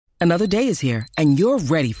Another day is here, and you're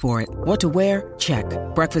ready for it. What to wear? Check.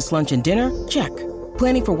 Breakfast, lunch, and dinner? Check.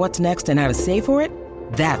 Planning for what's next and how to save for it?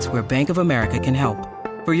 That's where Bank of America can help.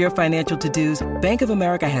 For your financial to-dos, Bank of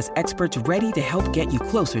America has experts ready to help get you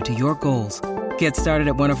closer to your goals. Get started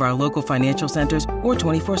at one of our local financial centers or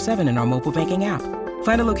 24/7 in our mobile banking app.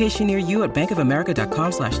 Find a location near you at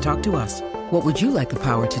bankofamerica.com/talktous. What would you like the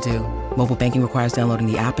power to do? Mobile banking requires downloading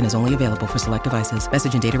the app and is only available for select devices.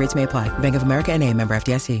 Message and data rates may apply. Bank of America N.A., member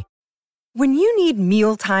FDIC. When you need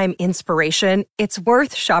mealtime inspiration, it's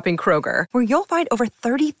worth shopping Kroger, where you'll find over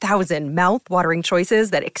 30,000 mouth-watering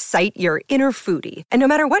choices that excite your inner foodie. And no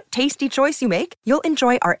matter what tasty choice you make, you'll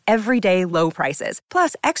enjoy our everyday low prices,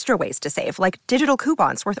 plus extra ways to save, like digital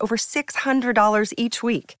coupons worth over $600 each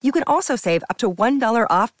week. You can also save up to $1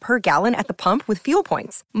 off per gallon at the pump with fuel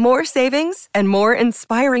points. More savings and more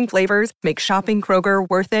inspiring flavors make shopping Kroger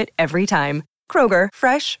worth it every time. Kroger,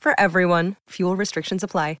 fresh for everyone. Fuel restrictions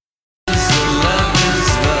apply.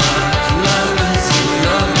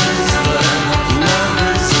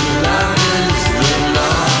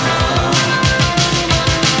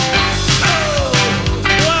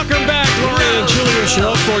 Welcome back, Lori and Julia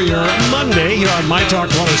Show for your Monday here on My Talk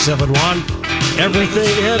 1071. Everything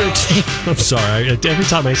entertainment. I'm sorry. Every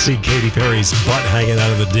time I see Katy Perry's butt hanging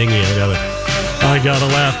out of the dinghy, I gotta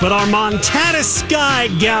laugh. But our Montana Sky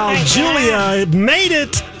gal, Julia, made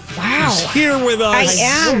it. Wow. She's here with us. I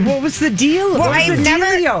am. What was the deal? Well, I've never.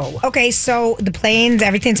 Okay, so the planes,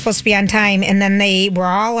 everything's supposed to be on time, and then they were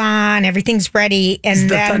all on, everything's ready, and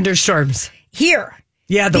the then thunderstorms. Here.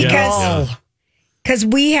 Yeah, because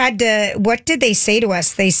we had to. What did they say to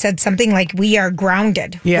us? They said something like, "We are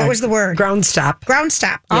grounded." Yeah. What was the word? Ground stop. Ground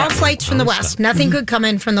stop. All flights from the west. Nothing could come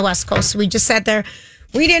in from the west coast. So we just sat there.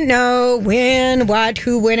 We didn't know when, what,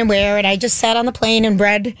 who, when, and where, and I just sat on the plane and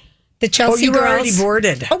read the Chelsea you were Girls. already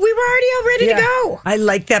boarded. Oh, we were already all ready to go. I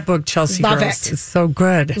like that book, Chelsea Love Girls. it. It's so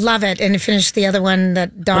good. Love it. And finished the other one,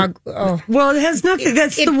 that dog. Oh. Well, it has nothing.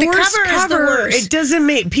 That's the worst cover. Is the worst. It doesn't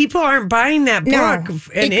make people aren't buying that book. No,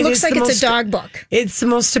 And it looks is like the it's most, a dog book. It's the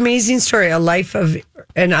most amazing story. A life of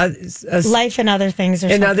Life and other things, or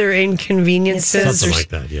and something. other inconveniences. Something like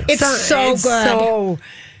that, yeah. It's so good. So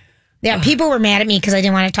Yeah, people were mad at me because I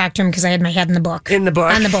didn't want to talk to him because I had my head in the book. In the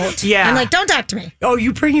book? On the boat. Yeah. I'm like, don't talk to me. Oh,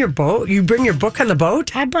 you bring your boat? You bring your book on the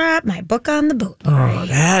boat? I brought my book on the boat. Oh,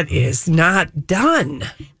 that is not done.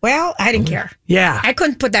 Well, I didn't care. Yeah. I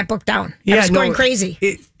couldn't put that book down. I was going crazy.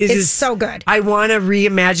 It's so good. I want to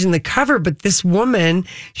reimagine the cover, but this woman,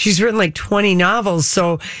 she's written like 20 novels,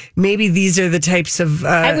 so maybe these are the types of...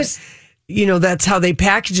 that's how they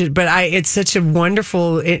package it. But it's such a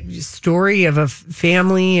wonderful story of a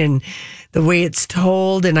family and the way it's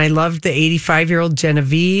told. And I loved the 85-year-old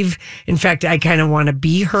Genevieve. In fact, I kind of want to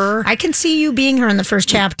be her. I can see you being her in the first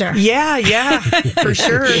chapter. Yeah, for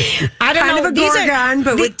sure. I don't know. Kind of a Gorgon,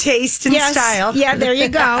 but with taste and style. Yeah, there you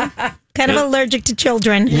go. Kind of allergic to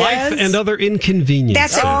children. Life and other inconveniences.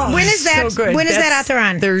 That's it. When is that? So good. When is that author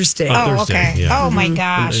on? Thursday. Oh, Thursday, okay. yeah. Oh my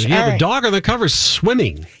gosh. Yeah, All the right. dog on the cover is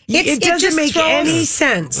swimming. It doesn't make any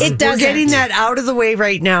sense. It doesn't. We're getting that out of the way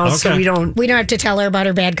right now, so Okay. we don't. We don't have to tell her about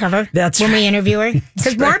her bad cover. That's when right. we interview her.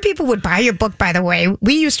 Because more people would buy your book. By the way,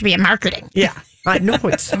 we used to be in marketing. Yeah, I know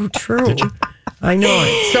it's so true. I know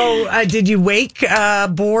it. So, did you wake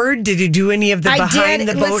board? Did you do any of the behind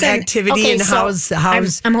the boat activity? Okay, and so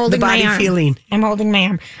how's I'm holding the body my arm. feeling? I'm holding my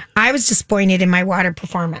arm. I was disappointed in my water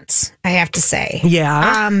performance, I have to say.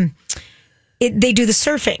 Yeah. They do the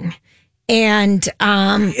surfing, and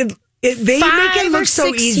They make it look so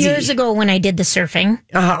 6 easy. years ago when I did the surfing.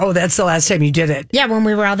 Oh, that's the last time you did it. Yeah, when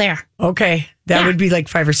we were all there. Okay, that would be like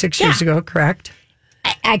 5 or 6 years ago, correct?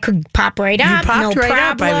 I could pop right up. popped no right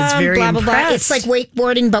up. problem, I was very blah, blah, blah. impressed. It's like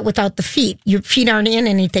wakeboarding, but without the feet. Your feet aren't in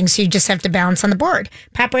anything, so you just have to balance on the board.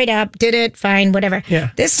 Pop right up, did it, fine, whatever. Yeah.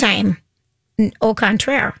 This time, au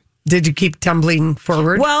contraire. Did you keep tumbling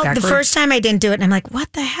forward? Well, backwards? the first time I didn't do it, and I'm like,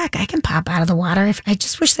 what the heck? I can pop out of the water. I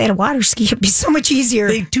just wish they had a water ski. It'd be so much easier.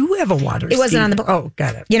 They do have a water It wasn't ski. on the boat. Oh,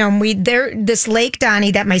 got it. You know, this Lake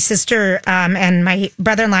Donnie that my sister and my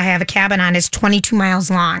brother-in-law have a cabin on is 22 miles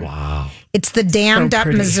long. Wow. It's the dammed up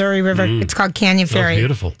pretty. Missouri River. It's called Canyon Ferry.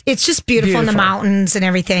 beautiful. It's just beautiful in the mountains and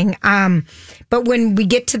everything. But when we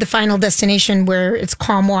get to the final destination where it's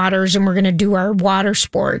calm waters and we're going to do our water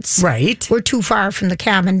sports, Right. we're too far from the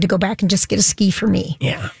cabin to go back and just get a ski for me.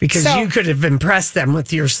 Yeah, because So- you could have impressed them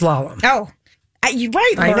with your slalom. Oh, you're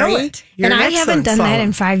right, Lori. I know it. You're and an I haven't excellent done that slalom.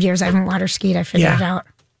 in 5 years. I haven't water skied. I figured it out.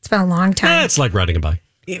 It's been a long time. It's like riding a bike.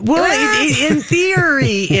 In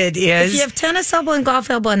theory, it is. If you have tennis elbow and golf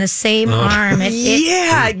elbow on the same arm,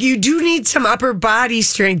 you do need some upper body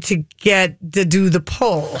strength to do the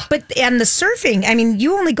pull. And the surfing, I mean,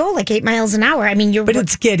 you only go like 8 miles an hour. I mean, but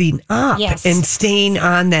it's getting up and staying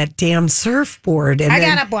on that damn surfboard. And I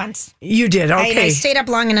got up once. You did, okay. I stayed up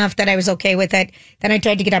long enough that I was okay with it. Then I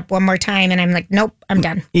tried to get up one more time, and I'm like, nope, I'm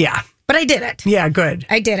done. Yeah. But I did it. Yeah, good.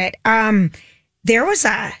 I did it. There was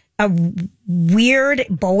a weird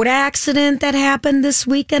boat accident that happened this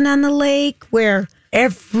weekend on the lake where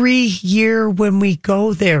every year when we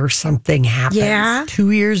go there, something happens. Yeah.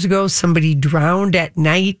 2 years ago, somebody drowned at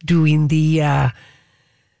night doing the,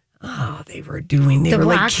 they were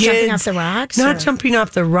like kids. Jumping off the rocks? Not jumping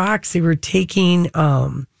off the rocks. They were taking,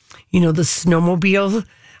 the snowmobile.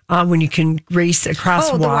 When you can race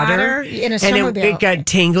across water in a snowmobile. And it got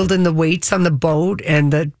tangled in the weights on the boat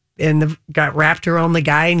and got wrapped around the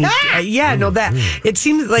guy. And it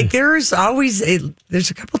seems like there's always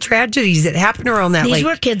there's a couple tragedies that happen around that lake. These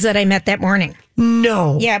were kids that I met that morning.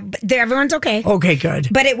 No. Yeah, but everyone's okay. Okay, good.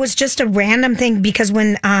 But it was just a random thing because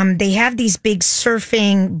when they have these big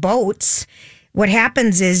surfing boats, what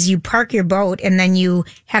happens is you park your boat and then you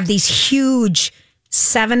have these huge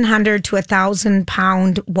 700 to 1,000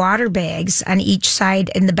 pound water bags on each side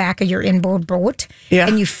in the back of your inboard boat. Yeah.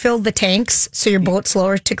 And you fill the tanks so your boat's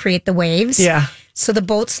lower to create the waves. Yeah. So the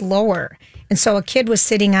boat's lower. And so a kid was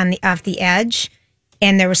sitting off the edge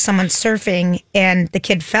and there was someone surfing and the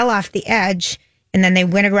kid fell off the edge and then they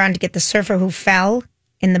went around to get the surfer who fell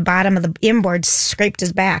in the bottom of the inboard, scraped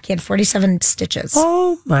his back. He had 47 stitches.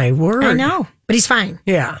 Oh, my word. I know. But he's fine.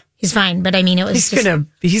 Yeah. He's fine, but I mean, it was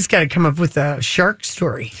he's got to come up with a shark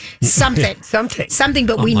story. Something.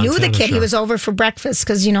 But we knew the kid. He was over for breakfast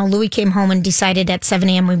because, Louis came home and decided at 7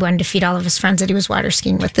 a.m. we wanted to feed all of his friends that he was water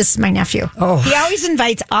skiing with. This is my nephew. Oh. He always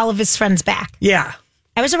invites all of his friends back. Yeah.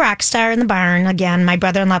 I was a rock star in the barn. Again, my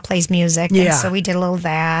brother-in-law plays music. Yeah. And so we did a little of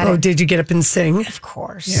that. Oh, did you get up and sing? Of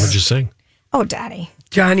course. Yeah. What'd you sing? Oh, Daddy.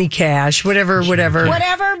 Johnny Cash, whatever. Whatever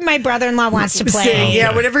my brother-in-law wants to play. Sing.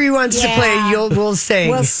 Yeah, whatever he wants to play, we'll sing.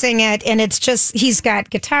 We'll sing it, and it's just, he's got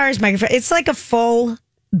guitars, microphone. It's like a full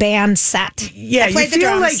band set. Yeah, you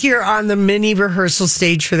feel like you're on the mini rehearsal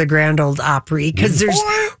stage for the Grand Ole Opry because there's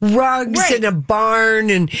rugs in a barn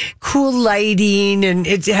and cool lighting, and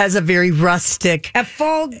it has a very rustic, a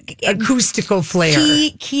full acoustical flair.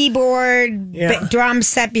 Keyboard, drum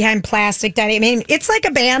set behind plastic. I mean, it's like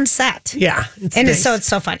a band set. Yeah, it's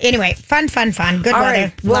so fun. Anyway, fun. Good weather.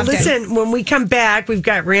 Right. Well, Loved listen, when we come back, we've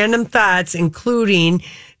got random thoughts, including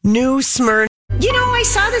New Smyrna. I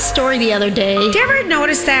saw this story the other day. Did you ever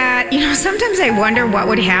notice that? Sometimes I wonder what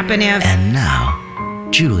would happen if... And now,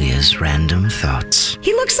 Julia's random thoughts.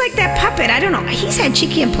 He looks like that puppet. I don't know. He's had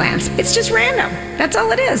cheeky implants. It's just random. That's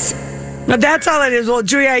all it is. No, that's all it is. Well,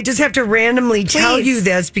 Julia, I just have to randomly tell you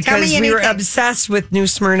this because we were obsessed with New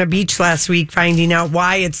Smyrna Beach last week, finding out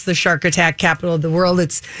why it's the shark attack capital of the world.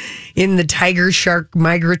 It's in the tiger shark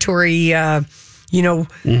migratory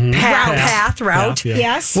route. Yeah.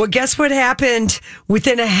 Yes. Well, guess what happened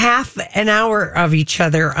within a half an hour of each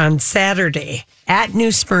other on Saturday at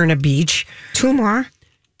New Smyrna Beach? 2 more.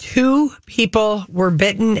 2 people were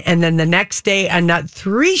bitten, and then the next day,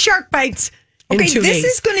 3 shark bites in 2 days. This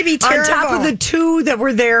is going to be terrible. On top of the 2 that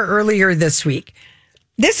were there earlier this week.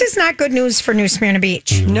 This is not good news for New Smyrna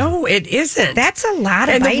Beach. No, it isn't. That's a lot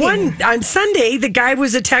of biting. And the one on Sunday, the guy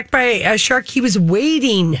was attacked by a shark. He was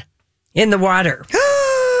wading in the water.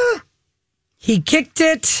 He kicked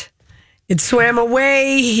it. It swam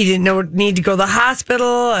away. He didn't need to go to the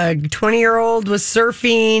hospital. A 20-year-old was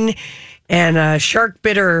surfing, and a shark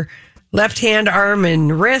bit her left hand, arm,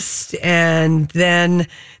 and wrist. And then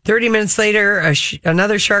 30 minutes later,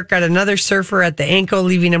 another shark got another surfer at the ankle,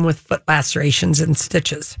 leaving him with foot lacerations and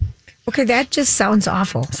stitches. Okay, that just sounds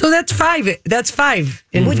awful. So that's 5. That's 5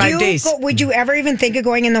 in 5 days. Would you ever even think of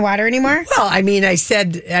going in the water anymore? Well,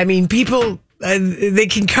 people, they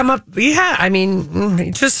can come up. Yeah, I'm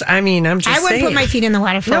just saying. I wouldn't put my feet in the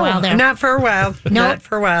water for a while there. Not for a while. No. Not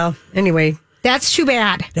for a while. Anyway. That's too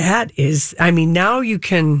bad. That is, now you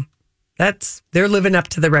can, they're living up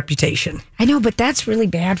to the reputation. I know, but that's really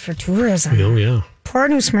bad for tourism. Oh, yeah. Poor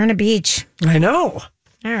New Smyrna Beach. I know.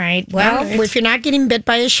 All right. Well, if you're not getting bit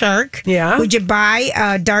by a shark, would you buy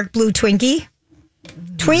a dark blue Twinkie?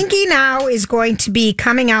 Twinkie now is going to be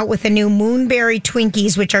coming out with a new Moonberry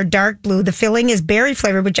Twinkies, which are dark blue. The filling is berry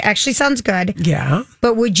flavored, which actually sounds good. Yeah.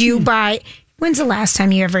 But would you buy... When's the last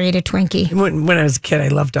time you ever ate a Twinkie? When I was a kid, I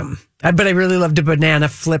loved them. But I really loved a banana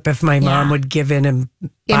flip if my mom would give in and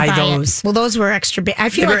buy those. Well, those were extra big. I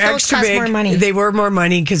feel like those cost more money. They were more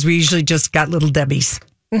money because we usually just got Little Debbie's.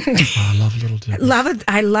 I love Little Debbie. Love it.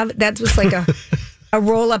 I love it. That was like a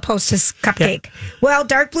roll-up Hostess cupcake. Yeah. Well,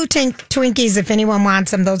 dark blue Twinkies, if anyone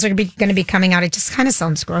wants them, those are going to be coming out. It just kind of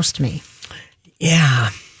sounds gross to me. Yeah.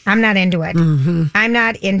 I'm not into it. Mm-hmm. I'm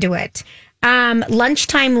not into it.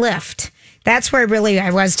 Lunchtime lift. That's where really I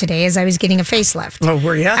was today, as I was getting a facelift. Oh,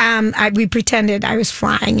 were you? We pretended I was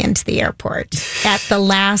flying into the airport at the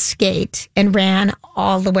last gate and ran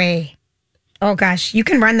all the way. Oh, gosh. You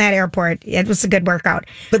can run that airport. It was a good workout.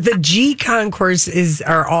 But the G concourse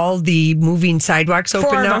are all the moving sidewalks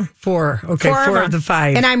open now? Four. Okay, four of the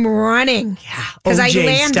 5. And I'm running. Yeah. Because I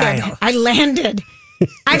OJ landed.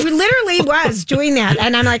 I literally was doing that.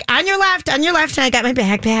 And I'm like, on your left. And I got my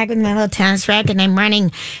backpack with my little tennis rack and I'm running.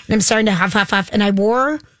 And I'm starting to huff. And I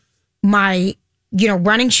wore my,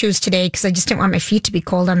 running shoes today because I just didn't want my feet to be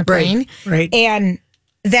cold on the plane. Right. And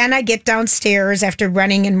then I get downstairs after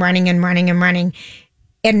running.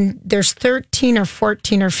 And there's 13 or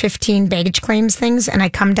 14 or 15 baggage claims things. And I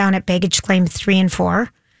come down at baggage claim 3 and 4.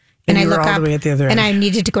 And I look all up, the way at the other and end. I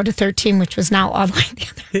needed to go to 13, which was now all the way at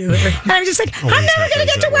the other end. And I'm just like, I'm never going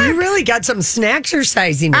to get to work. You really got some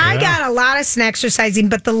snack-exercising. I got a lot of snack-exercising,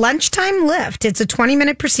 but the lunchtime lift, it's a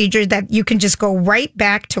 20-minute procedure that you can just go right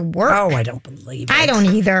back to work. Oh, I don't believe it. I don't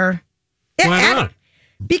either. Why not?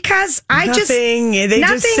 Because nothing just say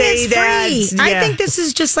is that. Free. Yeah. I think this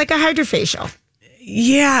is just like a hydrofacial.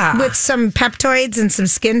 Yeah. With some peptoids and some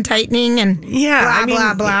skin tightening and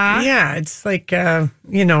blah, blah. Yeah, it's like,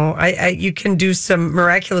 you can do some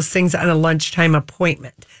miraculous things on a lunchtime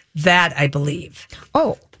appointment. That I believe.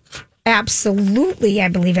 Oh, absolutely. I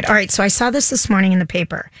believe it. All right. So I saw this morning in the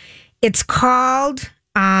paper. It's called,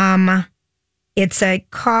 I got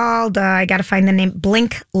to find the name,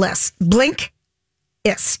 Blinkist. Blinkist.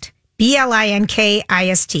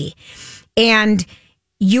 And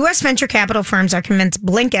U.S. venture capital firms are convinced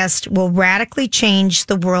Blinkist will radically change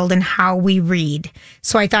the world and how we read.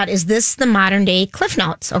 So I thought, is this the modern day Cliff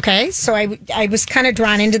Notes? Okay. So I was kind of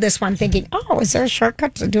drawn into this one thinking, is there a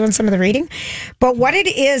shortcut to doing some of the reading? But what it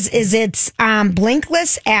is it's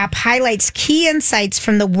Blinkist app highlights key insights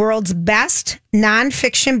from the world's best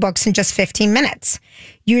nonfiction books in just 15 minutes.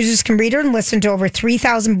 Users can read and listen to over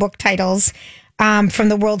 3,000 book titles from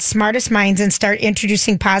the world's smartest minds and start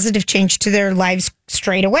introducing positive change to their lives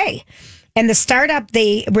straight away. And the startup,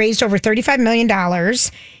 they raised over $35 million.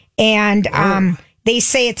 And they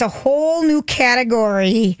say it's a whole new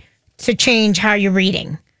category to change how you're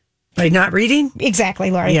reading. By not reading? Exactly,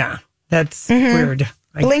 Lori. Yeah, that's weird.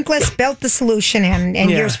 Blinkist built the solution and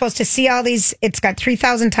you're supposed to see all these. It's got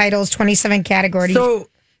 3,000 titles, 27 categories.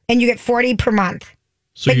 And you get 40 per month.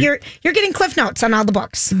 So but you're getting Cliff Notes on all the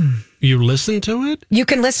books. You listen to it? You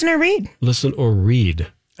can listen or read. Listen or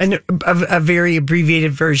read. And a very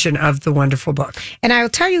abbreviated version of the wonderful book. And I will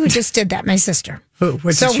tell you who just did that, my sister. Who?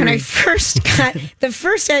 So when I first got, the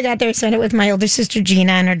first day I got there, I spent it with my older sister,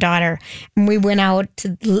 Gina, and her daughter. And we went out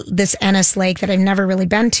to this Ennis Lake that I've never really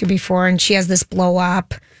been to before. And she has this blow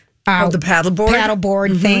up. The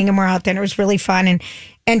paddleboard? Thing. And we're out there and it was really fun.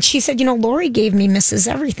 And she said, Lori gave me Mrs.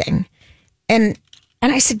 Everything.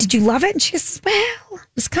 And I said, did you love it? And she goes, well, it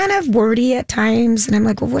was kind of wordy at times. And I'm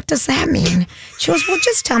like, well, what does that mean? She goes, well,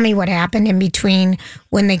 just tell me what happened in between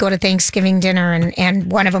when they go to Thanksgiving dinner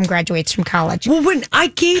and one of them graduates from college. Well, when I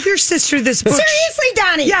gave your sister this book. Seriously,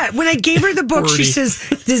 Donnie. Yeah, when I gave her the book, she says,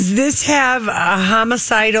 does this have a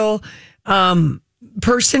homicidal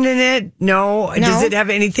person in it? No. Does it have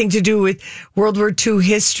anything to do with World War II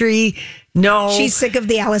history? No. She's sick of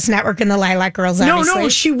the Alice Network and the Lilac Girls, obviously. No,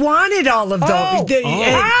 she wanted all of those.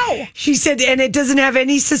 Wow. She said, and it doesn't have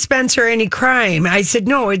any suspense or any crime. I said,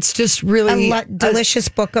 no, it's just really a delicious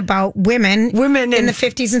book about women in the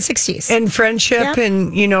 50s and 60s. And friendship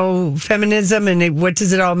and, feminism and what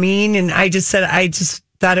does it all mean? And I just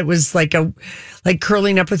thought it was like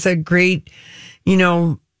curling up with a great,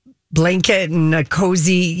 blanket and a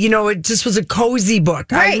cozy, it just was a cozy book.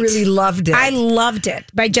 Right. I really loved it. I loved it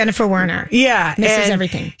by Jennifer Werner. Yeah. Mrs.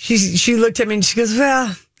 Everything. She looked at me and she goes,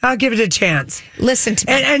 well, I'll give it a chance. Listen to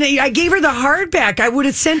me. And I gave her the hardback. I would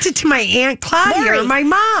have sent it to my Aunt Claudia or my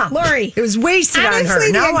mom. Lori. It was wasted on her.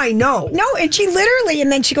 Now I know. No, and she literally, and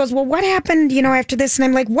then she goes, well, what happened, after this? And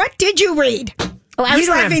I'm like, what did you read? Oh, I was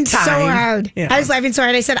laughing so hard. Yeah. I was laughing so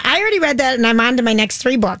hard. I said, I already read that and I'm on to my next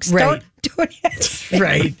 3 books. Right. Don't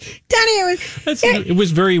right. Danny, it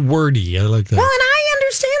was very wordy. I like that. Well, and I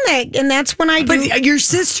understand that. And that's when I do. But your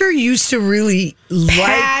sister used to really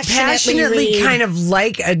passionately kind of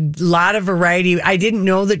like a lot of variety. I didn't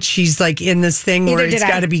know that she's like in this thing where it's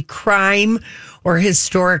got to be crime or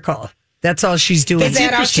historical. That's all she's doing. That's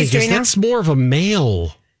interesting because that's more of a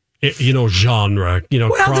male genre.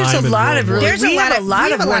 Well, crime there's a lot of World War. we have a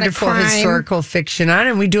lot of wonderful historical fiction on,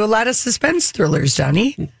 and we do a lot of suspense thrillers,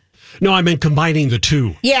 Donnie. No, I meant combining the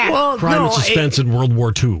two. Yeah. Well, Crime and suspense in World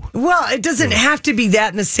War II. Well, it doesn't have to be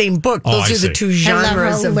that in the same book. Those are the two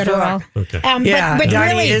genres of book. Okay. But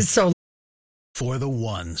Donnie really, is so. For the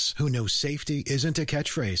ones who know safety isn't a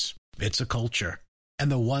catchphrase, it's a culture. And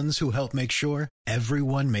the ones who help make sure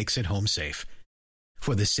everyone makes it home safe.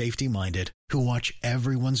 For the safety-minded who watch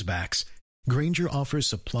everyone's backs, Grainger offers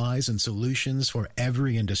supplies and solutions for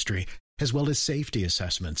every industry, as well as safety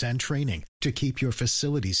assessments and training to keep your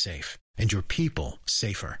facilities safe and your people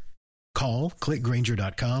safer. Call,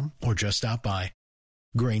 clickgrainger.com, or just stop by.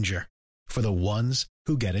 Grainger, for the ones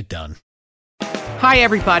who get it done. Hi,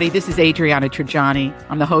 everybody. This is Adriana Trajani.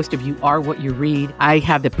 I'm the host of You Are What You Read. I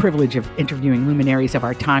have the privilege of interviewing luminaries of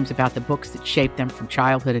our times about the books that shaped them from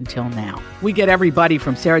childhood until now. We get everybody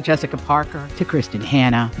from Sarah Jessica Parker to Kristen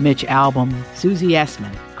Hanna, Mitch Albom, Susie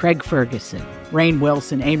Essman, Craig Ferguson, Rainn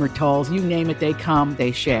Wilson, Amor Tolls, you name it, they come,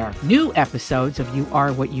 they share. New episodes of You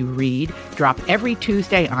Are What You Read drop every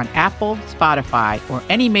Tuesday on Apple, Spotify, or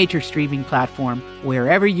any major streaming platform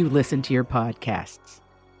wherever you listen to your podcasts.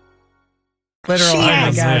 Literal. I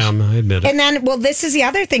admit it. And then, this is the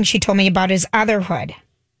other thing she told me about is Otherhood.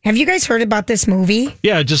 Have you guys heard about this movie?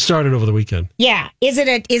 Yeah, it just started over the weekend. Yeah. Is it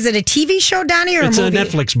a TV show, Donnie, or it's a movie?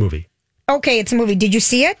 It's a Netflix movie. Okay, it's a movie. Did you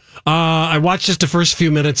see it? I watched just the first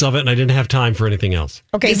few minutes of it, and I didn't have time for anything else.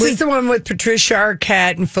 Okay, this is the one with Patricia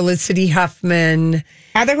Arquette and Felicity Huffman.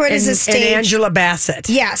 Otherhood is a stage. And Angela Bassett.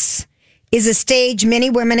 Yes. Is a stage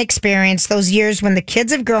many women experience those years when the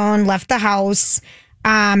kids have grown, left the house,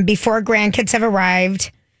 before grandkids have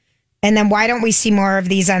arrived. And then why don't we see more of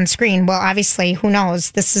these on screen? Well, obviously, who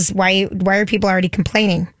knows? This is why are people already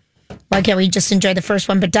complaining? Why can't we just enjoy the first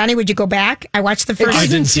one? But Donnie, would you go back? I watched the first. It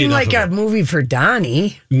didn't seem like a movie for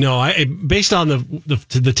Donnie. No, based on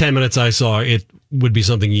the 10 minutes I saw, it would be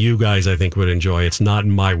something you guys, I think, would enjoy. It's not in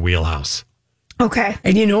my wheelhouse. Okay.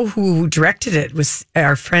 And you know who directed it was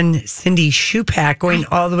our friend Cindy Shupak, going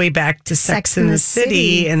all the way back to Sex and the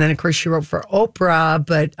City. And then, of course, she wrote for Oprah.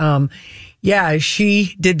 But,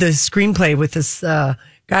 she did the screenplay with this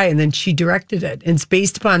guy, and then she directed it. And it's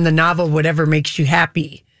based upon the novel Whatever Makes You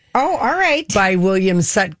Happy. Oh, all right. By William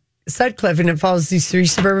Sutcliffe. And it follows these three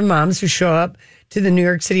suburban moms who show up to the New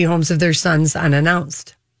York City homes of their sons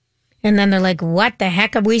unannounced. And then they're like, what the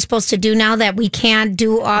heck are we supposed to do now that we can't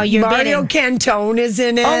do all your Mario bidding? Cantone is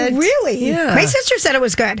in it. Oh, really? Yeah. My sister said it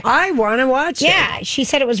was good. I want to watch it. Yeah, she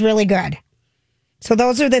said it was really good. So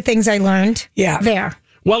those are the things I learned there.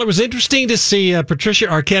 Well, it was interesting to see Patricia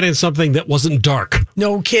Arquette in something that wasn't dark.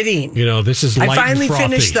 No kidding. This is light I finally and frothy.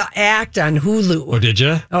 finished The Act on Hulu. Oh, did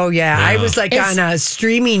you? Oh, yeah. I was on a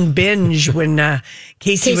streaming binge when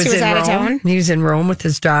Casey was in out Rome. Of town. He was in Rome with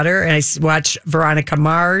his daughter, and I watched Veronica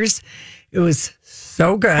Mars. It was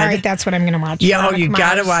so good. All right, that's what I'm going to watch. Yeah, you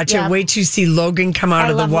got to watch it. Wait till you see Logan come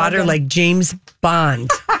out of the water Logan. like James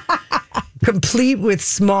Bond. Complete with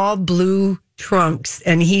small blue trunks.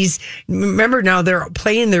 And remember now they're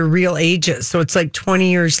playing their real ages. So it's like 20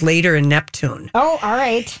 years later in Neptune. Oh, all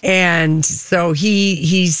right. And so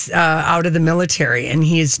he's out of the military, and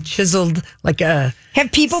he is chiseled like a...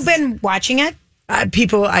 Have people been watching it?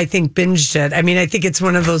 People, I think, binged it. I mean, I think it's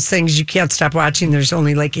one of those things you can't stop watching. There's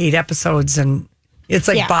only like 8 episodes, and it's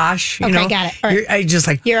like Bosch. You know? got it. All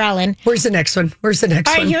right. You're all in. Where's the next one? All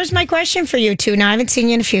right, here's my question for you two. Now, I haven't seen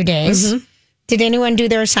you in a few days. Mm-hmm. Did anyone do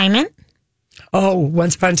their assignment? Oh,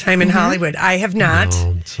 Once Upon a Time in Hollywood. I have not.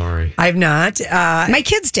 No, I'm sorry. I have not. My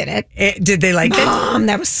kids did it. Did they like it?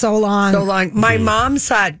 That was so long. So long. My mom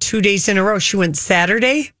saw it 2 days in a row. She went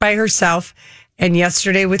Saturday by herself, and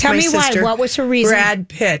yesterday with my sister. Tell me why. What was her reason? Brad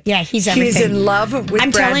Pitt. Yeah, he's everything. She's in love with Brad Pitt.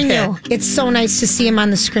 I'm telling you, it's so nice to see him on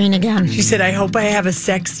the screen again. She said, I hope I have a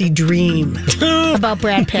sexy dream. About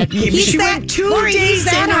Brad Pitt. She went 2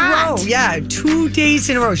 days in a row. Yeah, 2 days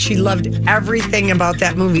in a row. She loved everything about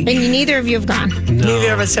that movie. And neither of you have gone. No.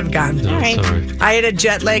 Neither of us have gone. No, all right. Sorry. I had a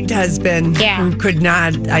jet-lagged husband who could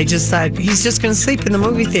not. I just thought, he's just going to sleep in the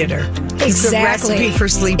movie theater. It's a recipe for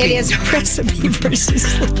sleeping. It is a recipe for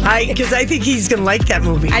sleeping. Because I think he's going to like that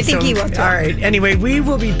movie. I think he will too. All right. Anyway, we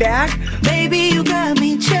will be back. Baby, you got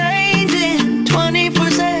me changing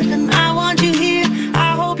 24/7. I want you here.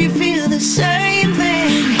 I hope you feel the same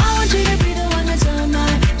thing. I want you to be the one that's on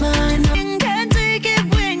my mind. Can't take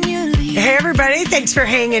it when you leave. Hey, everybody. Thanks for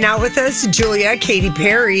hanging out with us. Julia, Katy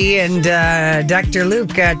Perry, and Dr.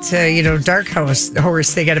 Luke got, Dark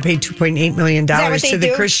Horse. They got to pay $2.8 million to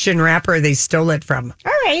the Christian rapper they stole it from.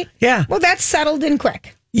 All right. Yeah. Well, that's settled in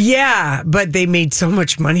quick. Yeah, but they made so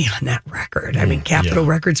much money on that record. I mean, Capitol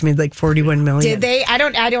Records made like $41 million. Did they? I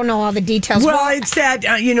don't know all the details. Well, it's that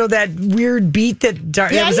that weird beat that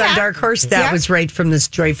was on Dark Horse. That was right from this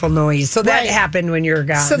joyful noise. So that happened when you were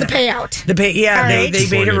gone. So the payout. They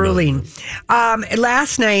made a ruling.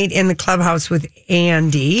 Last night in the clubhouse with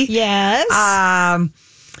Andy. Yes.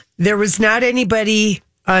 There was not anybody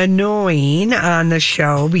annoying on the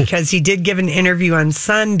show because he did give an interview on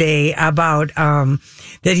Sunday about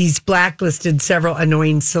that he's blacklisted several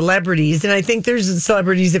annoying celebrities, and I think there's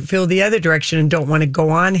celebrities that feel the other direction and don't want to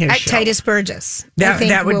go on his show. Titus Burgess,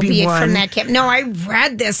 that would be one from that camp. No, I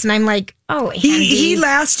read this and I'm like, he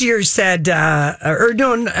last year said,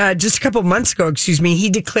 just a couple months ago, he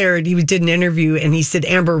declared he did an interview and he said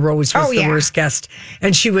Amber Rose was the worst guest,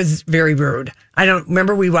 and she was very rude. I don't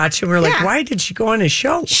remember. We watched it. And we were like, why did she go on his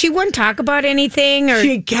show? She wouldn't talk about anything, or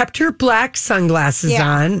she kept her black sunglasses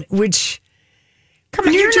on, which. Come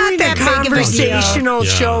on, you're doing not that conversational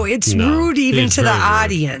show. It's rude even to the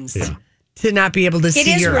audience to not be able to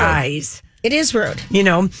see your eyes. It is rude.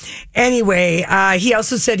 Anyway, he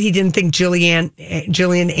also said he didn't think Gillian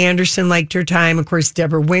Anderson liked her time. Of course,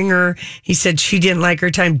 Deborah Winger, he said she didn't like her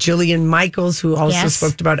time. Jillian Michaels, who also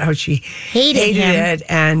spoke about how she hated it.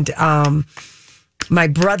 And my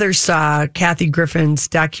brother saw Kathy Griffin's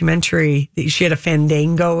documentary. She had a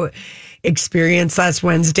Fandango experience last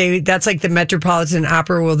Wednesday. That's like the Metropolitan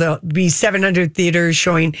Opera. Well, there'll be 700 theaters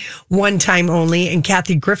showing one time only, and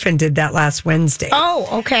Kathy Griffin did that last Wednesday.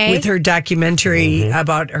 Oh, okay. With her documentary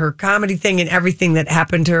about her comedy thing and everything that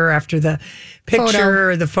happened to her after the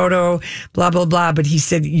picture or the photo, blah, blah, blah. But he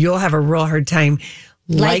said, you'll have a real hard time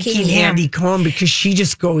liking Andy Cohen because she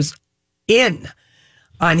just goes in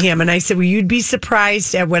on him. And I said, well, you'd be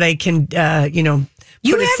surprised at what I can, put aside.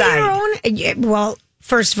 You have your own, well,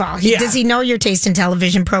 first of all, does he know your taste in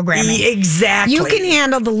television programming? Exactly. You can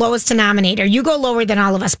handle the lowest denominator. You go lower than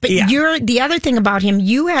all of us. But you're the other thing about him,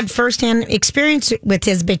 you had firsthand experience with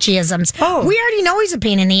his bitchyisms. Oh. We already know he's a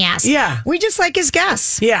pain in the ass. Yeah. We just like his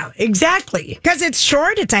guests. Yeah, exactly. Because it's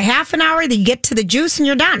short, it's a half an hour, that you get to the juice and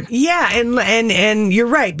you're done. Yeah, and you're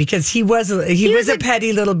right, because he was a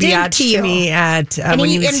petty little biatch to me when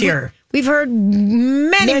he was here. We've heard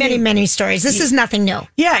many stories. This is nothing new.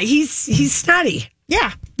 Yeah, he's snotty.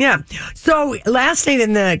 Yeah. So last night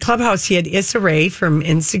in the clubhouse, he had Issa Rae from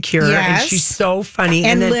Insecure, and she's so funny.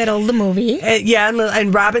 And then, Little, the movie.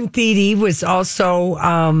 And Robin Thede was also.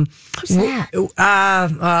 Who's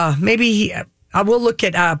that? Maybe I will look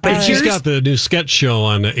it up. But she's got the new sketch show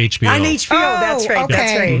on HBO. On HBO, that's right.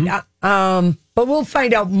 Okay. That's right. But we'll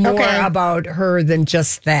find out more about her than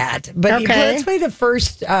just that. But let's play the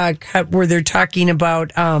first cut where they're talking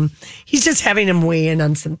about. He's just having him weigh in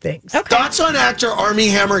on some things. Okay. Thoughts on actor Armie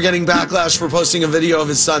Hammer getting backlash for posting a video of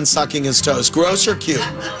his son sucking his toes? Gross or cute?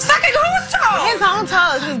 Sucking whose toes? His own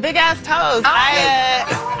toes, his big ass toes.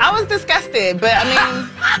 I was disgusted, but I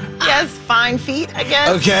mean, he has fine feet, I guess.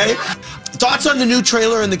 Okay. Thoughts on the new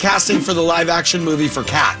trailer and the casting for the live action movie for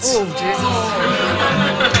Cats? Oh, Jesus.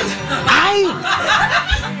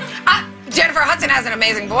 Jennifer Hudson has an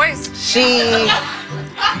amazing voice. She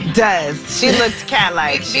does. She looks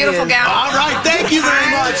cat-like. Beautiful gown. All right. Thank you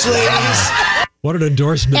very much, ladies. What an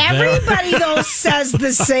endorsement. Everybody, though, says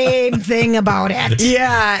the same thing about it.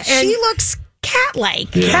 Yeah. And she looks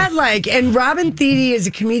cat-like. Cat-like. And Robin Thede is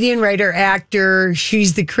a comedian, writer, actor.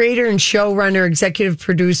 She's the creator and showrunner, executive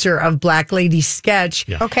producer of Black Lady Sketch.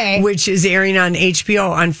 Yeah. Okay. Which is airing on HBO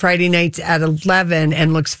on Friday nights at 11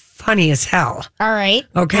 and looks funny as hell. All right.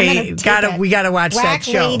 Okay. We gotta watch that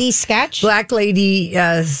show. Black Lady Sketch? Black Lady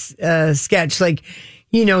Sketch. Like,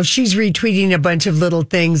 she's retweeting a bunch of little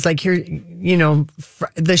things like here,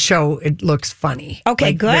 the show, it looks funny.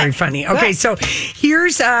 Okay, good. Very funny. Okay, so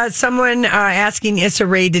here's someone asking Issa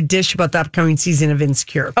Rae to dish about the upcoming season of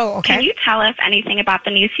Insecure. Oh, okay. Can you tell us anything about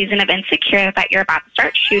the new season of Insecure that you're about to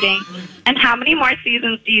start shooting? And how many more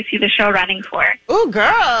seasons do you see the show running for? Ooh,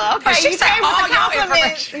 girl. Okay, She you said came with all the your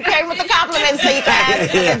compliments. You came with the compliments so you can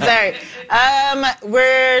ask dessert.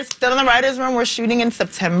 We're still in the writer's room. We're shooting in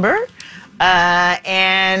September.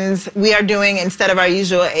 And we are doing, instead of our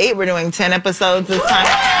usual 8, we're doing 10 episodes this time.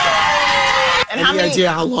 And Any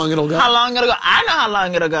idea how long it'll go? How long it'll go? I know how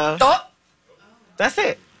long it'll go. Oh. That's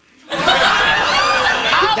it.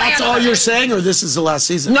 That's all you're saying, or this is the last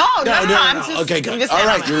season? No. I'm just, okay, good. All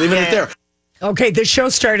right, you're leaving it there. Okay, the show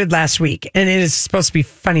started last week, and it is supposed to be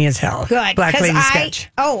funny as hell. Good. Black Lady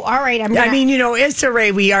Sketch. Oh, all right. Issa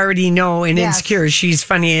Rae, we already know in Insecure, she's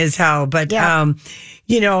funny as hell. But, I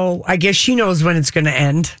guess she knows when it's going to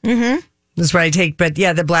end. Mm-hmm. That's what I take. But,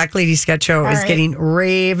 the Black Lady Sketch show is getting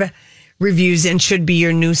rave reviews and should be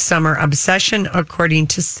your new summer obsession, according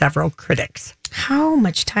to several critics. How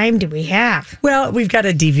much time do we have? Well, we've got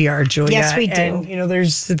a DVR, Julia. Yes, we do. And,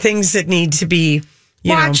 there's things that need to be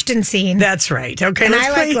watched and seen. That's right. Okay, and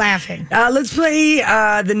let's play, like laughing. Let's play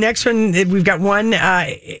the next one. We've got one,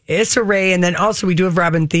 Issa Rae, and then also we do have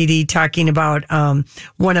Robin Thede talking about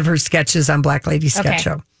one of her sketches on Black Lady Sketch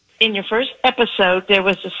Show. In your first episode, there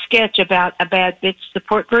was a sketch about a bad bitch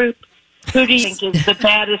support group. Who do you think is the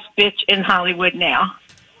baddest bitch in Hollywood now?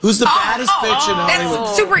 Who's the baddest bitch in Hollywood?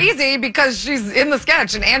 It's super easy because she's in the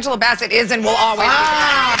sketch, and Angela Bassett is and will always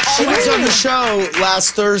be. She was on the show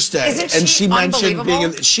last Thursday, and she mentioned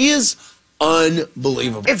being. She is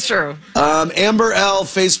unbelievable. It's true. Amber L.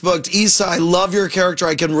 Facebooked, Issa, I love your character.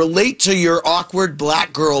 I can relate to your awkward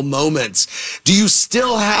black girl moments. Do you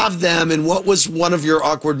still have them? And what was one of your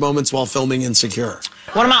awkward moments while filming Insecure?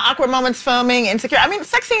 One of my awkward moments filming Insecure. I mean,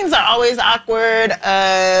 sex scenes are always awkward.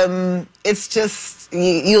 It's just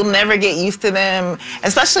you'll never get used to them.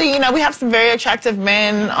 Especially, we have some very attractive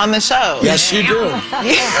men on the show. Yes, you do.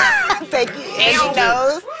 Thank you. And he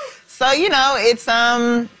knows. So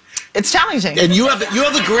it's challenging. And you have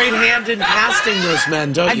a great hand in casting those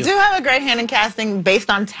men, don't you? I do have a great hand in casting based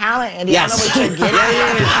on talent, Andy. Yes. I don't know what you're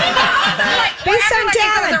getting. Based on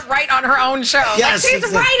talent. Doesn't write on her own show. Yes, she's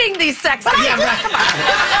writing these sex scenes. Yeah, right. Come on.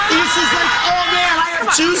 Issa's like, oh man, I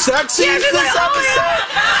have 2 sex scenes this episode.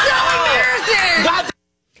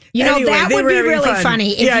 That would be really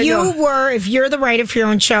funny. If you're the writer for your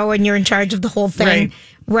own show and you're in charge of the whole thing,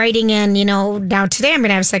 writing in, now today I'm going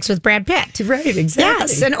to have sex with Brad Pitt. Right, exactly.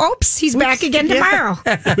 Yes, and he's back again tomorrow.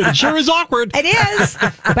 But it sure is awkward. It is,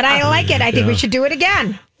 but I like it. I think we should do it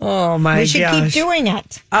again. Oh my gosh. We should keep doing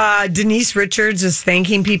it. Denise Richards is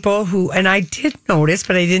thanking people who, and I did notice,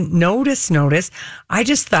 but I didn't notice. I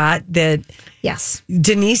just thought that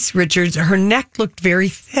Denise Richards, her neck looked very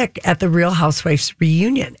thick at the Real Housewives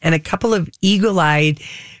reunion. And a couple of eagle-eyed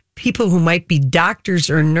people who might be doctors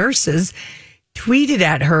or nurses tweeted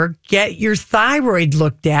at her, get your thyroid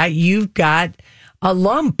looked at. You've got a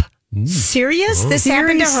lump. Serious? This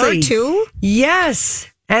happened to her too? Yes.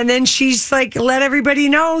 And then she's like, let everybody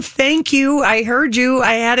know. Thank you. I heard you.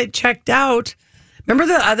 I had it checked out. Remember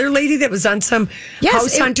the other lady that was on some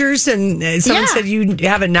House Hunters and someone said you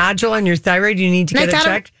have a nodule on your thyroid, you need to get it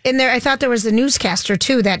checked? I thought there was a newscaster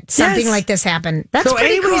too that something like this happened. That's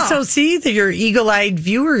pretty cool. So see that your eagle-eyed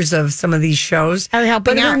viewers of some of these shows are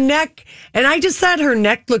helping out. Her neck, and I just thought her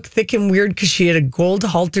neck looked thick and weird because she had a gold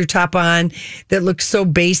halter top on that looked so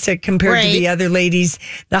basic compared to the other ladies,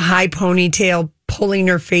 the high ponytail pulling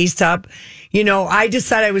her face up. I just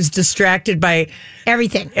thought I was distracted by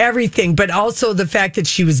everything, but also the fact that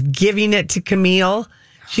she was giving it to Camille.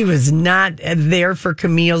 She was not there for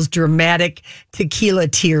Camille's dramatic tequila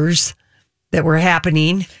tears that were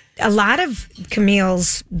happening. A lot of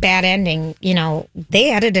Camille's bad ending,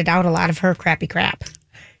 they edited out a lot of her crappy crap.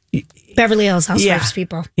 Beverly Hills Housewives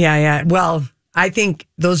people. Yeah. Well, I think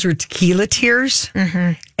those were tequila tears.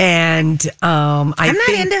 Mm-hmm. And I'm not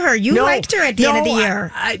into her. You liked her at the end of the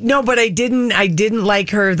year. But I didn't like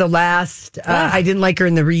her the last. I didn't like her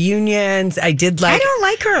in the reunions. I don't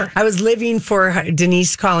like her. I was living for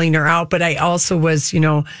Denise calling her out, but I also was,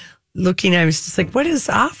 looking. I was just like, what is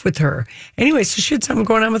off with her? Anyway, so she had something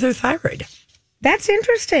going on with her thyroid. That's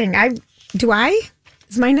interesting.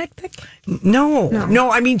 Is my neck thick? No.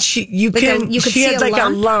 I mean, you could she had like a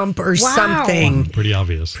lump or something. Pretty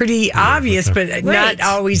obvious. But not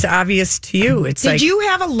always obvious to you. Did you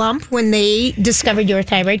have a lump when they discovered your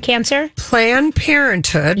thyroid cancer? Planned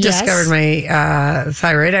Parenthood discovered my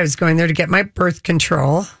thyroid. I was going there to get my birth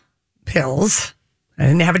control pills. I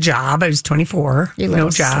didn't have a job. I was 24. No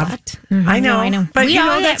job. Mm-hmm. I know. But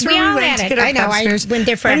that's where we went to get our I went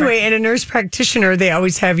there forever. Anyway, and a nurse practitioner, they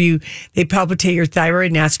always have they palpitate your thyroid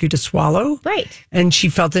and ask you to swallow. Right. And she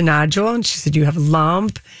felt a nodule and she said, you have a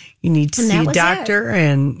lump. You need to see a doctor.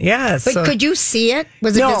 And But could you see it?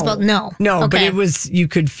 Was it visible? No. No, but it was, you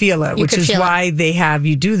could feel it, which is why they have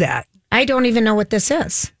you do that. I don't even know what this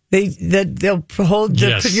is. They'll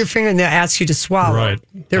put your finger and they'll ask you to swallow. Right.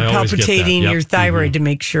 They're palpitating your thyroid to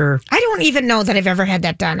make sure. I don't even know that I've ever had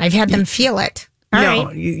that done. I've had them feel it.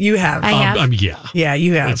 You have. I have. Yeah,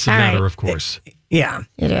 you have. It's a matter of course. Yeah,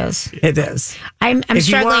 it is. It is. I'm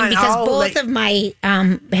struggling because both of my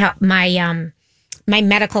my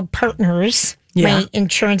medical partners, my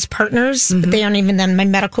insurance partners, but they aren't even then my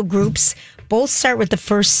medical groups, both start with the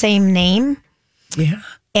first same name. Yeah.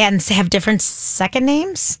 And have different second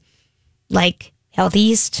names, like Health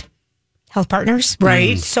East, Health Partners.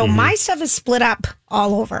 Right. So my stuff is split up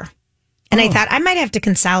all over. And I thought I might have to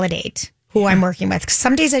consolidate. who I'm working with. 'Cause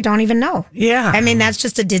some days I don't even know. Yeah. I mean, that's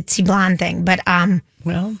just a ditzy blonde thing. But,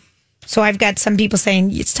 well, so I've got some people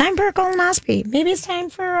saying, it's time for a colonoscopy. Maybe it's time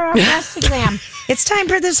for a breast exam. It's time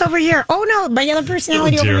for this over here. Oh, no, my other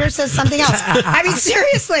personality over here says something else. I mean,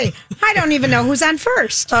 seriously, I don't even know who's on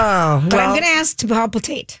first. Oh, but I'm going to ask to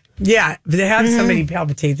palpitate. Yeah, have somebody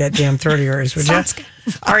palpitate that damn throat of yours, would you? Good.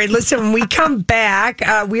 All right, listen, when we come back,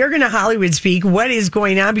 we are going to Hollywood speak. What is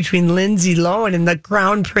going on between Lindsay Lohan and the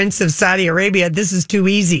Crown Prince of Saudi Arabia? This is too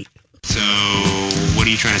easy. So, what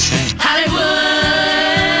are you trying to say? Hollywood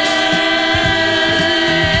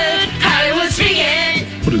speaking.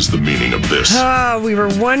 What is the meaning of this? We were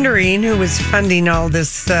wondering who was funding all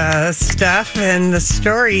this stuff, and the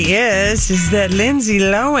story is that Lindsay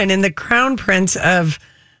Lohan and the Crown Prince of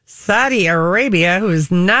Saudi Arabia, who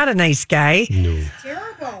is not a nice guy. No.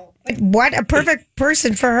 Terrible. What a perfect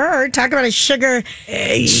person for her. Talk about a sugar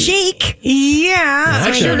chic.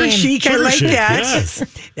 Yeah, sugar chic. I like chic, that. yes.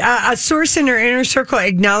 A source in her inner circle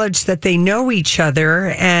acknowledged that they know each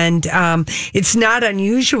other, and it's not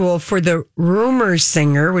unusual for the rumor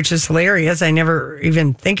singer, which is hilarious. I never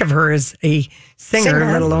even think of her as a singer,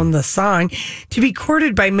 let alone the song, to be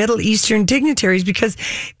courted by Middle Eastern dignitaries because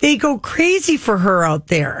they go crazy for her out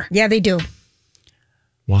there. Yeah, they do.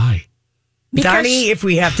 Why? Donnie, if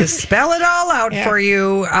we have to spell it all out for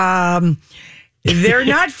you, they're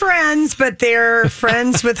not friends, but they're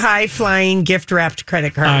friends with high-flying gift-wrapped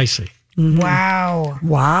credit cards. I see. Mm-hmm.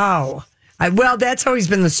 Wow. Well, that's always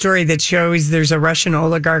been the story that shows there's a Russian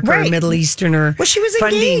oligarch or a Middle Easterner. Well, she was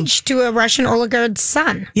engaged to a Russian oligarch's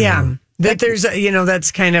son. Yeah. That there's,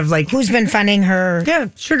 that's kind of like... Who's been funding her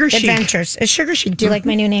Sugar Chic. adventures. Sugar Chic. Do you like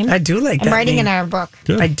my new name? I do like that I'm writing name. in our book.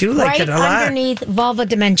 Good. I do like it a lot. Right underneath vulva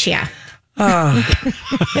dementia. Oh,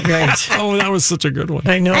 right. Oh, that was such a good one.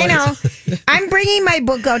 I know. I'm bringing my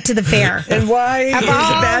book out to the fair. And why is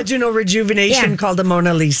vaginal rejuvenation called a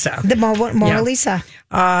Mona Lisa? The Mona Lisa.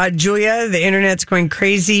 Julia, the internet's going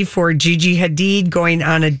crazy for Gigi Hadid going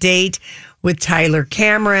on a date with Tyler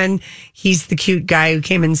Cameron. He's the cute guy who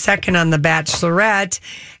came in second on The Bachelorette.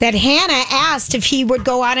 That Hannah asked if he would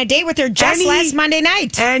go on a date with her last Monday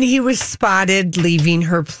night. And he was spotted leaving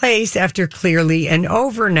her place after clearly an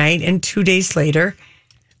overnight. And 2 days later,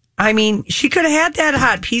 I mean, she could have had that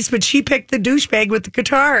hot piece, but she picked the douchebag with the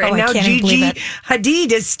guitar. And now Gigi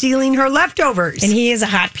Hadid is stealing her leftovers. And he is a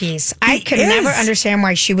hot piece. I could never understand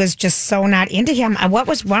why she was just so not into him. What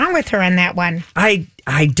was wrong with her on that one? I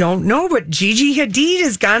don't know, but Gigi Hadid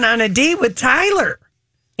has gone on a date with Tyler.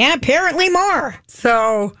 And apparently more.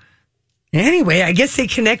 So, anyway, I guess they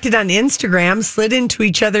connected on Instagram, slid into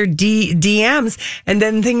each other DMs, and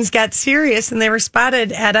then things got serious, and they were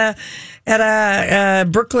spotted at a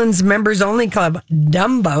Brooklyn's members only club,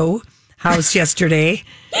 Dumbo House yesterday.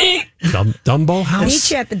 Dumbo House?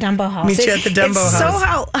 Meet you at the Dumbo House. Meet you at the Dumbo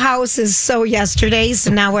House. House is so yesterday,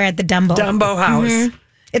 so now we're at the Dumbo House. Mm-hmm.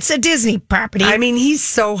 It's a Disney property. I mean, he's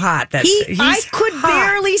so hot. I could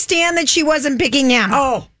barely stand that she wasn't picking him.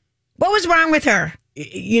 Oh. What was wrong with her?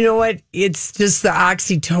 You know what? It's just the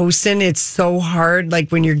oxytocin. It's so hard.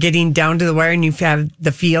 Like when you're getting down to the wire and you have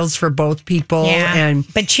the feels for both people. Yeah,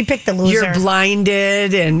 but she picked the loser. You're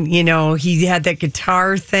blinded, and he had that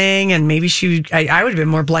guitar thing, and maybe I would have been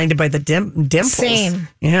more blinded by the dimples. Same.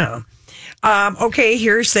 Yeah. Okay,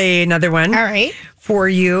 here's another one. All right. For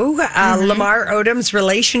you, Lamar Odom's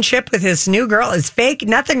relationship with his new girl is fake.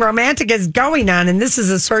 Nothing romantic is going on. And this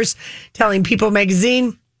is a source telling People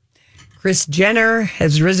magazine. Kris Jenner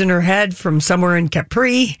has risen her head from somewhere in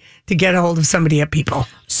Capri to get a hold of somebody at People.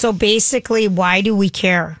 So basically, why do we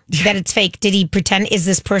care that it's fake? Did he pretend? Is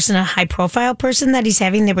this person a high profile person that he's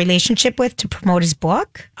having the relationship with to promote his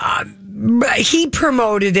book? He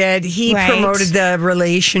promoted it. He promoted the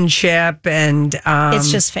relationship, and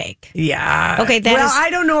it's just fake. Yeah. Okay. I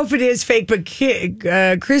don't know if it is fake, but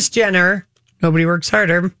Kris Jenner, nobody works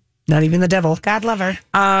harder. Not even the devil. God love her.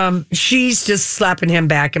 She's just slapping him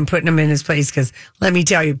back and putting him in his place because, let me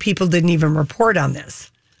tell you, People didn't even report on this.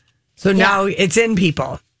 So now it's in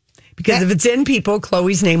People. Because if it's in People,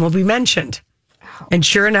 Chloe's name will be mentioned. And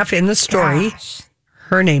sure enough, in the story,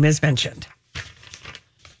 her name is mentioned.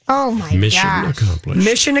 Oh, my God. Mission accomplished.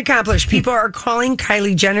 Mission accomplished. People are calling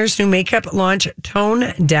Kylie Jenner's new makeup launch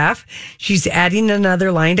tone deaf. She's adding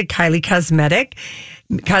another line to Kylie Cosmetics.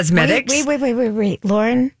 Wait.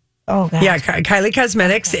 Lauren? Oh, God. Yeah, Kylie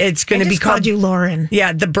Cosmetics. It's going to be called you Lauren.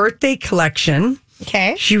 Yeah, the birthday collection.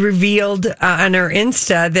 Okay. She revealed on her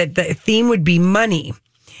Insta that the theme would be money.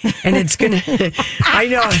 and it's going to, I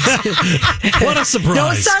know. What a surprise.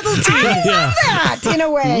 No subtlety. I love that in a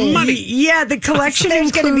way. Money. Yeah, the collection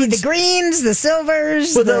There's going to be includes the greens, the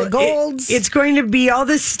silvers, the golds. It's going to be all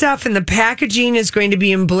this stuff, and the packaging is going to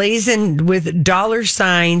be emblazoned with dollar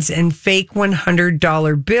signs and fake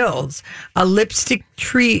 $100 bills. A lipstick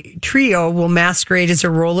trio will masquerade as a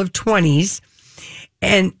roll of 20s.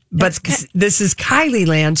 But this is Kylie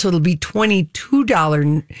land, so it'll be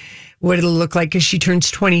 $22 what it'll look like because she turns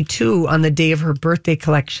 22 on the day of her birthday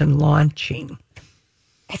collection launching.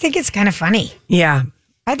 I think it's kind of funny. Yeah.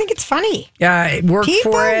 I think it's funny. Work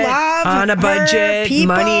People for it love on a budget.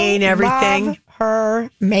 People Money ain't everything. love her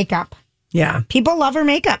makeup. Yeah. People love her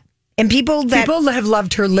makeup. And people have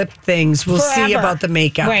loved her lip things. We'll see forever. about the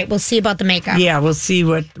makeup. Right, we'll see about the makeup. Yeah, we'll see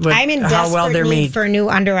what I'm in how well they're desperate need made. for a new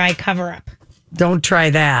under eye cover up. Don't try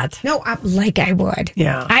that. No, like I would.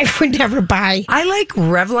 Yeah. I would never buy. I like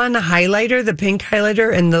Revlon highlighter, the pink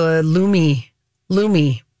highlighter, and the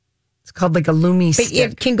Lumi. It's called like a Lumi But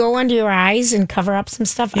stick. it can go under your eyes and cover up some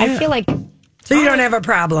stuff. Yeah. I feel like... So you don't have a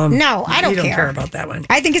problem? No, I don't You don't care. care about that one.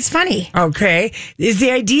 I think it's funny. Okay. Is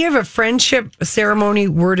the idea of a friendship ceremony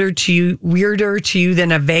weirder to you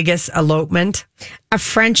than a Vegas elopement? A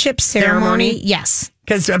friendship ceremony? Yes.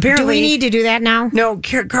 Because apparently... Do we need to do that now? No,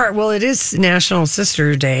 well, it is National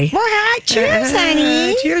Sister Day. Well, hi, cheers,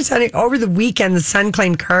 honey. Cheers, honey. Over the weekend, the Sun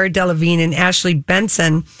claimed Cara Delevingne and Ashley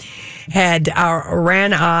Benson had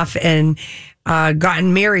ran off and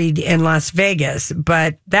gotten married in Las Vegas,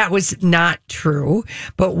 but that was not true.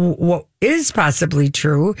 But what is possibly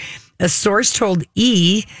true, a source told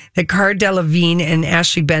E! that Cara Delevingne and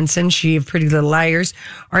Ashley Benson, she of Pretty Little Liars,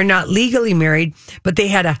 are not legally married, but they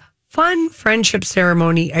had a fun friendship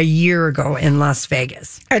ceremony a year ago in Las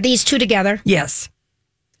Vegas. Are these two together? Yes.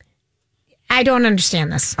 I don't understand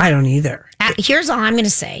this. I don't either. Here's all I'm going to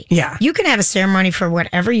say. Yeah. You can have a ceremony for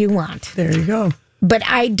whatever you want. There you go. But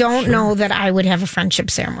I don't know that I would have a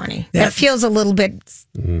friendship ceremony. That feels a little bit...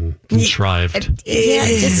 Contrived. Yeah,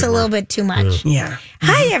 just a little bit too much. Yeah.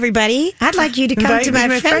 Hi, everybody. I'd like you to come Invite to me my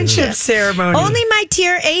to my friendship ceremony. Only my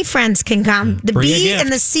tier A friends can come. The Bring a B gift.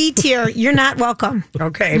 and the C tier, you're not welcome.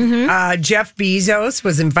 Okay. Mm-hmm. Jeff Bezos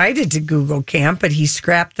was invited to Google Camp, but he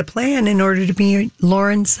scrapped the plan in order to meet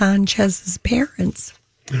Lauren Sanchez's parents.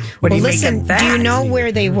 What do you make listen, of that? do you know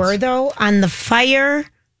where they were, though? On the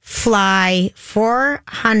Firefly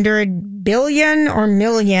 400 billion or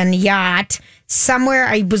million yacht somewhere.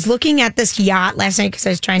 I was looking at this yacht last night because I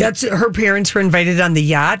was trying That's her parents were invited on the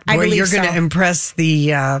yacht. I Boy, believe you're going to so. impress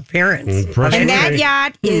the parents. And that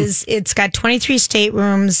yacht it's got 23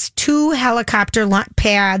 staterooms, 2 helicopter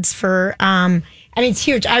pads for, it's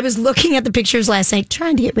huge. I was looking at the pictures last night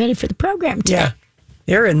trying to get ready for the program today. Yeah.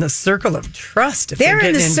 They're in the circle of trust. If They're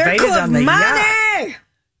in getting the circle invited of on the money.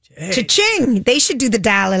 yacht. Cha-ching. They should do the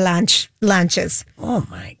dollar lunches. Oh,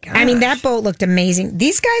 my God. I mean, that boat looked amazing.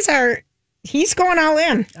 These guys he's going all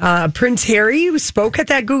in. Prince Harry spoke at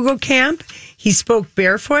that Google Camp. He spoke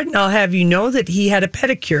barefoot, and I'll have you know that he had a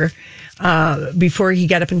pedicure before he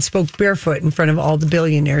got up and spoke barefoot in front of all the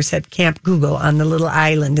billionaires at Camp Google on the little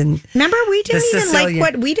island. And remember, we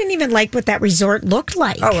didn't even like what that resort looked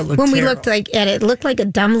like. Oh, it looked when we terrible. looked at it. It looked like a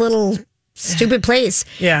dumb little stupid place.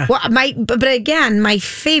 Yeah. Well, but again, my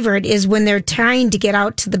favorite is when they're trying to get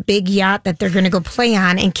out to the big yacht that they're going to go play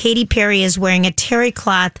on, and Katy Perry is wearing a terry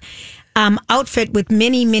cloth outfit with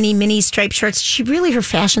mini striped shorts. Her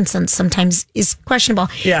fashion sense sometimes is questionable.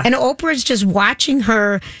 Yeah. And Oprah's just watching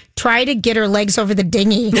her try to get her legs over the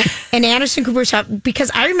dinghy. And Anderson Cooper's up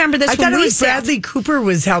because I remember this I when thought it we was Bradley Cooper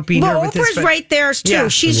was helping her with this. Oprah's right there too. Yeah.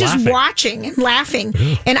 She's just Laughing. watching and laughing.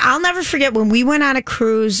 And I'll never forget when we went on a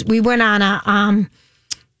cruise. We went on a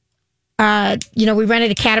we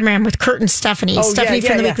rented a catamaran with Kurt and Stephanie. Oh, Stephanie yeah,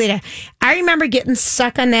 from the yeah, week later. I remember getting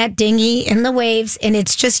stuck on that dinghy in the waves, and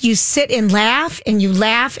it's just you sit and laugh and you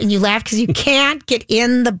laugh and you laugh because you can't get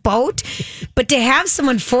in the boat. But to have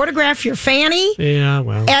someone photograph your fanny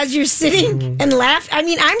as you're sitting and laugh, I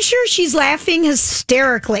mean, I'm sure she's laughing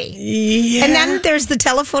hysterically. Yeah. And then there's the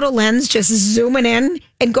telephoto lens just zooming in,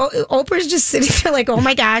 and Oprah's just sitting there like, oh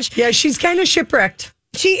my gosh. Yeah, she's kind of shipwrecked.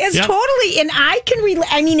 She is totally, and I can relate.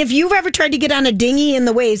 I mean, if you've ever tried to get on a dinghy in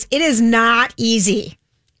the waves, it is not easy.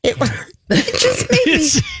 It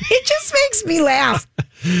just makes me laugh.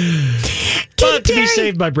 But to be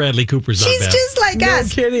saved by Bradley Cooper's not She's bad. just like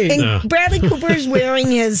us. No kidding. And No. Bradley Cooper's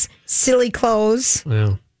wearing his silly clothes.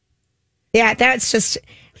 Well, Yeah, that's just.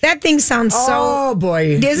 That thing sounds so. Oh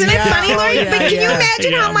boy! Isn't it funny, Lori? yeah, but can you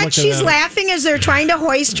imagine Yeah, how I'm much looking she's at it. laughing as they're trying to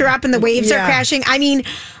hoist her up and the waves are Yeah. crashing? I mean,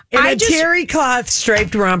 And a terry cloth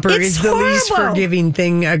striped romper It's is the least horrible. forgiving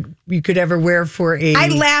thing you could ever wear for a. I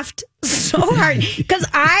laughed so hard because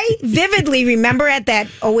I vividly remember at that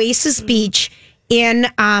Oasis beach in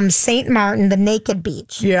St. Martin, the naked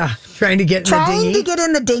beach. Yeah, trying to get in the dinghy. Trying to get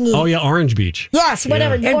in the dinghy. Oh, yeah, Orange Beach. Yes,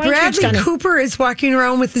 whatever. And Orange Beach, Bradley Johnny. Cooper is walking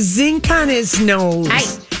around with zinc on his nose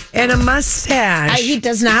and a mustache. He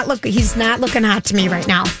does not look. He's not looking hot to me right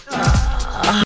now.